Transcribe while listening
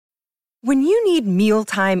When you need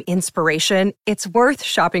mealtime inspiration, it's worth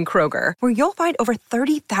shopping Kroger, where you'll find over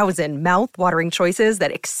 30,000 mouth-watering choices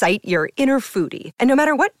that excite your inner foodie. And no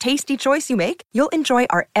matter what tasty choice you make, you'll enjoy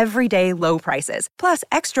our everyday low prices, plus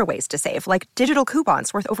extra ways to save, like digital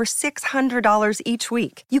coupons worth over $600 each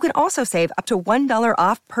week. You can also save up to $1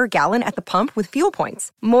 off per gallon at the pump with fuel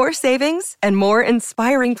points. More savings and more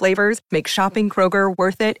inspiring flavors make shopping Kroger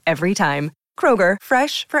worth it every time. Kroger,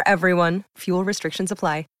 fresh for everyone. Fuel restrictions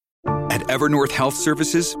apply. At Evernorth Health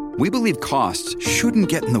Services, we believe costs shouldn't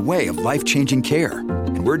get in the way of life-changing care,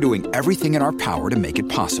 and we're doing everything in our power to make it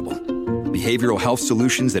possible. Behavioral health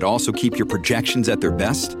solutions that also keep your projections at their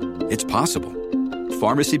best? It's possible.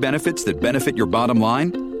 Pharmacy benefits that benefit your bottom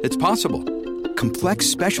line? It's possible. Complex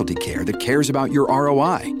specialty care that cares about your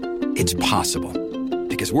ROI? It's possible.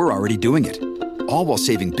 Because we're already doing it. All while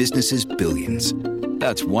saving businesses billions.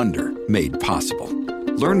 That's Wonder made possible.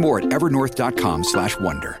 Learn more at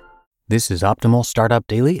evernorth.com/wonder. This is Optimal Startup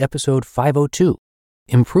Daily, episode 502,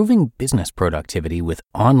 Improving Business Productivity with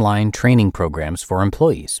Online Training Programs for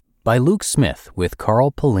Employees, by Luke Smith with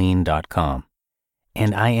carlpullein.com.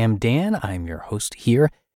 And I am Dan, I'm your host here.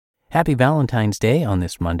 Happy Valentine's Day on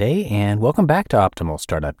this Monday, and welcome back to Optimal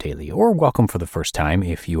Startup Daily, or welcome for the first time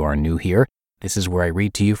if you are new here. This is where I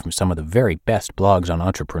read to you from some of the very best blogs on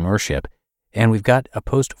entrepreneurship. And we've got a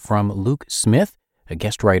post from Luke Smith, a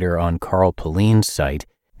guest writer on Carl Pullein's site.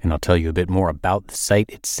 And I'll tell you a bit more about the site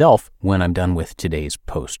itself when I'm done with today's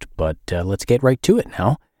post. But let's get right to it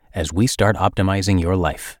now as we start optimizing your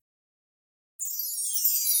life.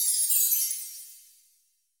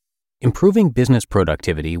 Improving Business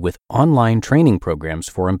Productivity with Online Training Programs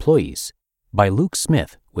for Employees, by Luke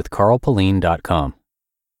Smith with carlpullein.com.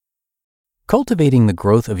 Cultivating the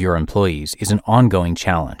growth of your employees is an ongoing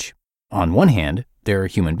challenge. On one hand, they're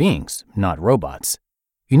human beings, not robots.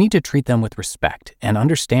 You need to treat them with respect and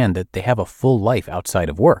understand that they have a full life outside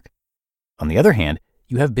of work. On the other hand,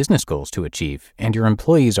 you have business goals to achieve, and your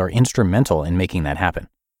employees are instrumental in making that happen.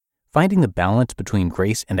 Finding the balance between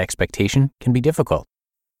grace and expectation can be difficult.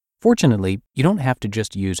 Fortunately, you don't have to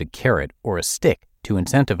just use a carrot or a stick to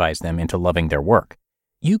incentivize them into loving their work.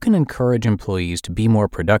 You can encourage employees to be more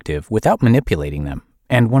productive without manipulating them,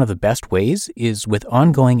 and one of the best ways is with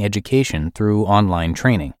ongoing education through online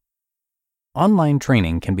training. Online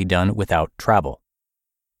training can be done without travel.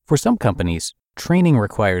 For some companies, training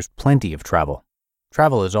requires plenty of travel.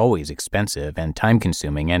 Travel is always expensive and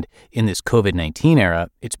time-consuming, and in this COVID-19 era,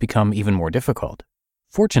 it's become even more difficult.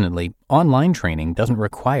 Fortunately, online training doesn't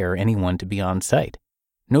require anyone to be on site.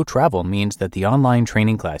 No travel means that the online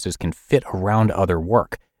training classes can fit around other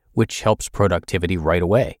work, which helps productivity right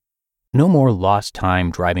away. No more lost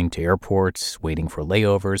time driving to airports, waiting for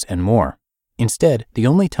layovers, and more. Instead, the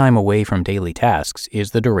only time away from daily tasks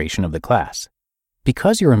is the duration of the class.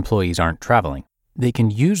 Because your employees aren't traveling, they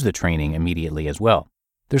can use the training immediately as well.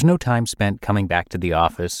 There's no time spent coming back to the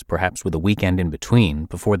office, perhaps with a weekend in between,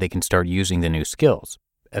 before they can start using the new skills.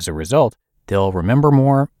 As a result, they'll remember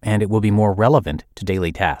more, and it will be more relevant to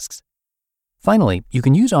daily tasks. Finally, you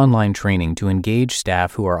can use online training to engage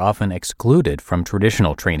staff who are often excluded from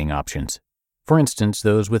traditional training options. For instance,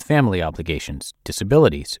 those with family obligations,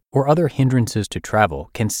 disabilities, or other hindrances to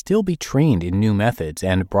travel can still be trained in new methods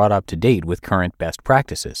and brought up to date with current best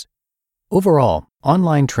practices. Overall,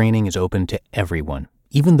 online training is open to everyone,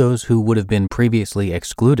 even those who would have been previously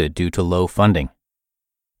excluded due to low funding.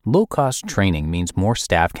 Low-cost training means more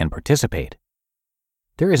staff can participate.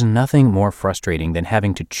 There is nothing more frustrating than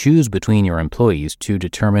having to choose between your employees to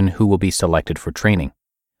determine who will be selected for training.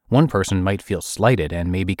 One person might feel slighted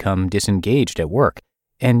and may become disengaged at work,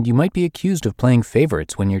 and you might be accused of playing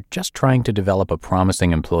favorites when you're just trying to develop a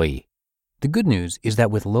promising employee. The good news is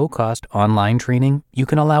that with low-cost online training, you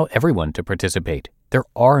can allow everyone to participate. There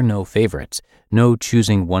are no favorites, no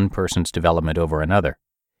choosing one person's development over another.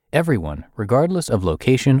 Everyone, regardless of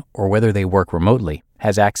location or whether they work remotely,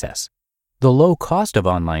 has access. The low cost of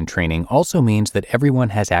online training also means that everyone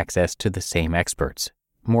has access to the same experts.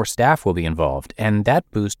 More staff will be involved, and that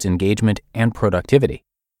boosts engagement and productivity.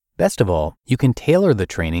 Best of all, you can tailor the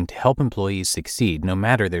training to help employees succeed no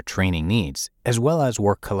matter their training needs, as well as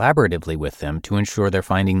work collaboratively with them to ensure they're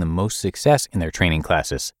finding the most success in their training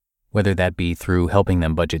classes, whether that be through helping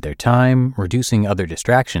them budget their time, reducing other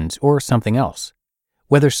distractions, or something else.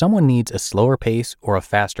 Whether someone needs a slower pace or a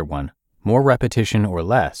faster one, more repetition or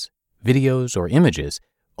less, videos or images,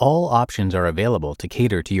 all options are available to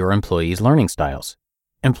cater to your employees' learning styles.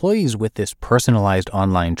 Employees with this personalized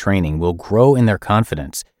online training will grow in their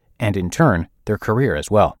confidence and, in turn, their career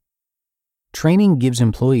as well. Training gives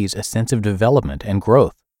employees a sense of development and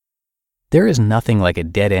growth. There is nothing like a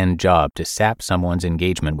dead-end job to sap someone's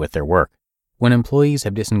engagement with their work. When employees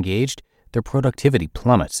have disengaged, their productivity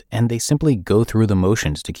plummets and they simply go through the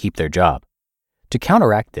motions to keep their job. To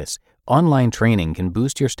counteract this, online training can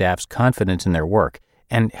boost your staff's confidence in their work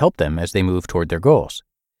and help them as they move toward their goals.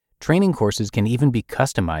 Training courses can even be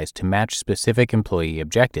customized to match specific employee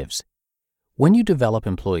objectives. When you develop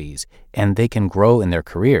employees and they can grow in their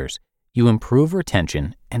careers, you improve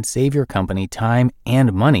retention and save your company time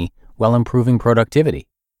and money while improving productivity.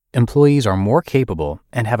 Employees are more capable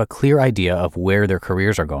and have a clear idea of where their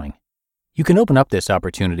careers are going. You can open up this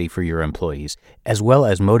opportunity for your employees as well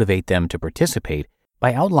as motivate them to participate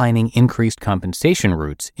by outlining increased compensation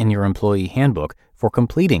routes in your employee handbook for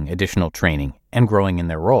completing additional training and growing in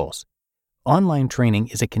their roles. Online training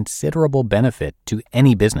is a considerable benefit to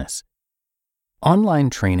any business. Online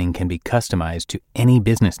training can be customized to any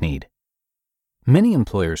business need. Many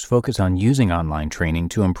employers focus on using online training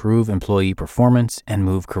to improve employee performance and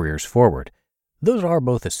move careers forward. Those are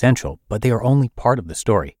both essential, but they are only part of the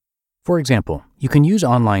story. For example, you can use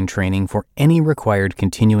online training for any required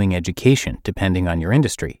continuing education depending on your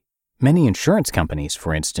industry. Many insurance companies,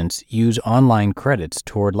 for instance, use online credits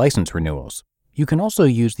toward license renewals. You can also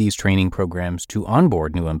use these training programs to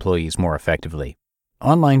onboard new employees more effectively.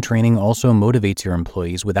 Online training also motivates your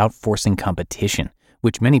employees without forcing competition,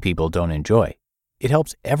 which many people don't enjoy. It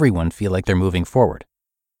helps everyone feel like they're moving forward.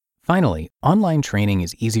 Finally, online training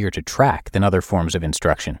is easier to track than other forms of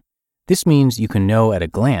instruction. This means you can know at a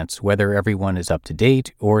glance whether everyone is up to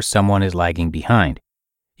date or someone is lagging behind.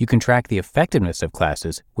 You can track the effectiveness of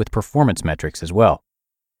classes with performance metrics as well.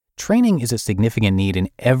 Training is a significant need in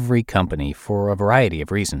every company for a variety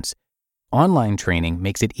of reasons. Online training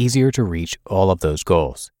makes it easier to reach all of those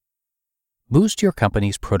goals. Boost your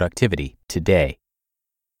company's productivity today.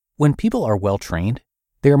 When people are well trained,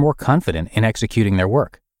 they are more confident in executing their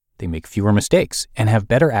work. They make fewer mistakes and have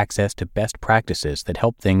better access to best practices that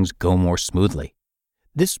help things go more smoothly.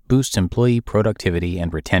 This boosts employee productivity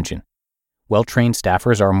and retention. Well-trained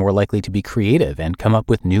staffers are more likely to be creative and come up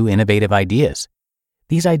with new innovative ideas.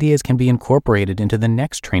 These ideas can be incorporated into the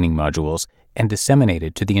next training modules and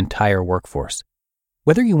disseminated to the entire workforce.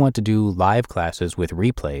 Whether you want to do live classes with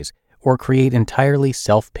replays or create entirely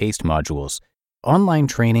self-paced modules, online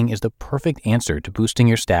training is the perfect answer to boosting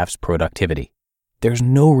your staff's productivity. There's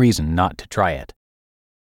no reason not to try it.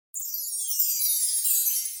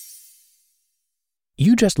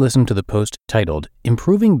 You just listened to the post titled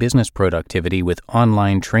Improving Business Productivity with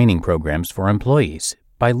Online Training Programs for Employees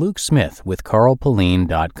by Luke Smith with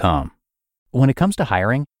carlpullein.com. When it comes to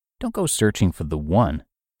hiring, don't go searching for the one.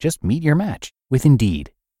 Just meet your match with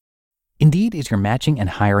Indeed. Indeed is your matching and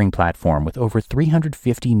hiring platform with over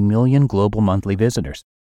 350 million global monthly visitors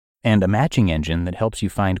and a matching engine that helps you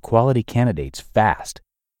find quality candidates fast.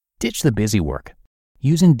 Ditch the busy work.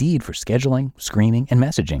 Use Indeed for scheduling, screening, and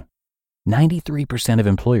messaging. 93% of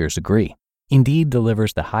employers agree. Indeed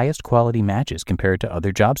delivers the highest quality matches compared to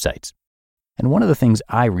other job sites. And one of the things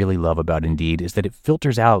I really love about Indeed is that it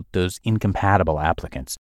filters out those incompatible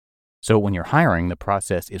applicants. So when you're hiring, the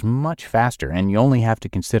process is much faster and you only have to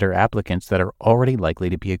consider applicants that are already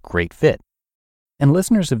likely to be a great fit. And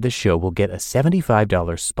listeners of this show will get a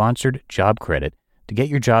 $75 sponsored job credit to get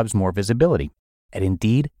your jobs more visibility at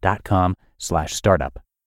Indeed.com/startup.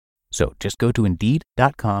 So just go to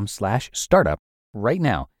Indeed.com/startup right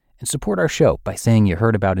now and support our show by saying you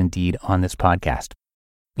heard about Indeed on this podcast.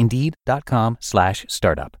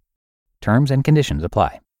 Indeed.com/startup. Terms and conditions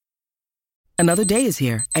apply. Another day is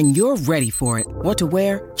here, and you're ready for it. What to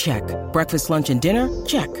wear? Check. Breakfast, lunch, and dinner?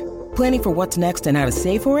 Check. Planning for what's next and how to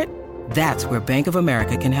save for it? That's where Bank of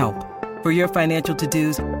America can help. For your financial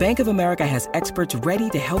to-dos, Bank of America has experts ready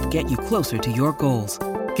to help get you closer to your goals.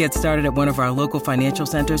 Get started at one of our local financial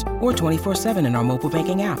centers or 24/7 in our mobile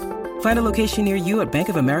banking app. Find a location near you at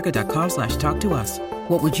bankofamerica.com/talktous.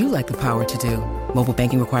 What would you like the power to do? Mobile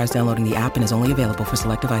banking requires downloading the app and is only available for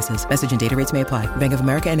select devices. Message and data rates may apply. Bank of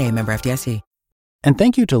America N.A., member FDIC. And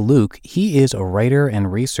thank you to Luke. He is a writer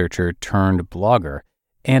and researcher turned blogger.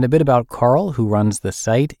 And a bit about Carl, who runs the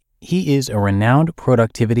site. He is a renowned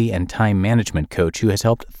productivity and time management coach who has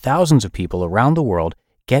helped thousands of people around the world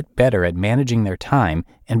get better at managing their time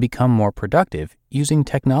and become more productive using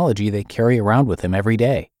technology they carry around with them every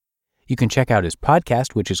day. You can check out his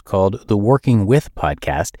podcast, which is called The Working With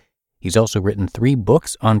Podcast. He's also written 3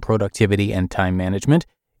 books on productivity and time management,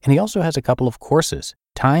 and he also has a couple of courses,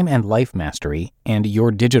 Time and Life Mastery and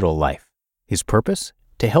Your Digital Life. His purpose?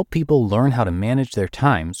 To help people learn how to manage their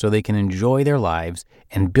time so they can enjoy their lives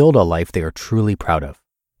and build a life they are truly proud of.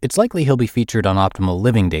 It's likely he'll be featured on Optimal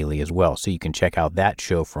Living Daily as well, so you can check out that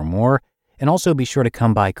show for more. And also be sure to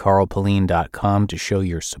come by carlpullein.com to show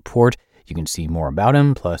your support. You can see more about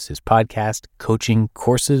him, plus his podcast, coaching,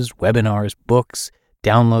 courses, webinars, books,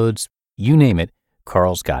 downloads, you name it,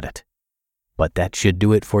 Carl's got it. But that should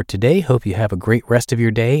do it for today. Hope you have a great rest of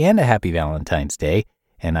your day and a happy Valentine's Day.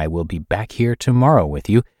 And I will be back here tomorrow with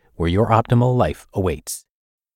you where your optimal life awaits.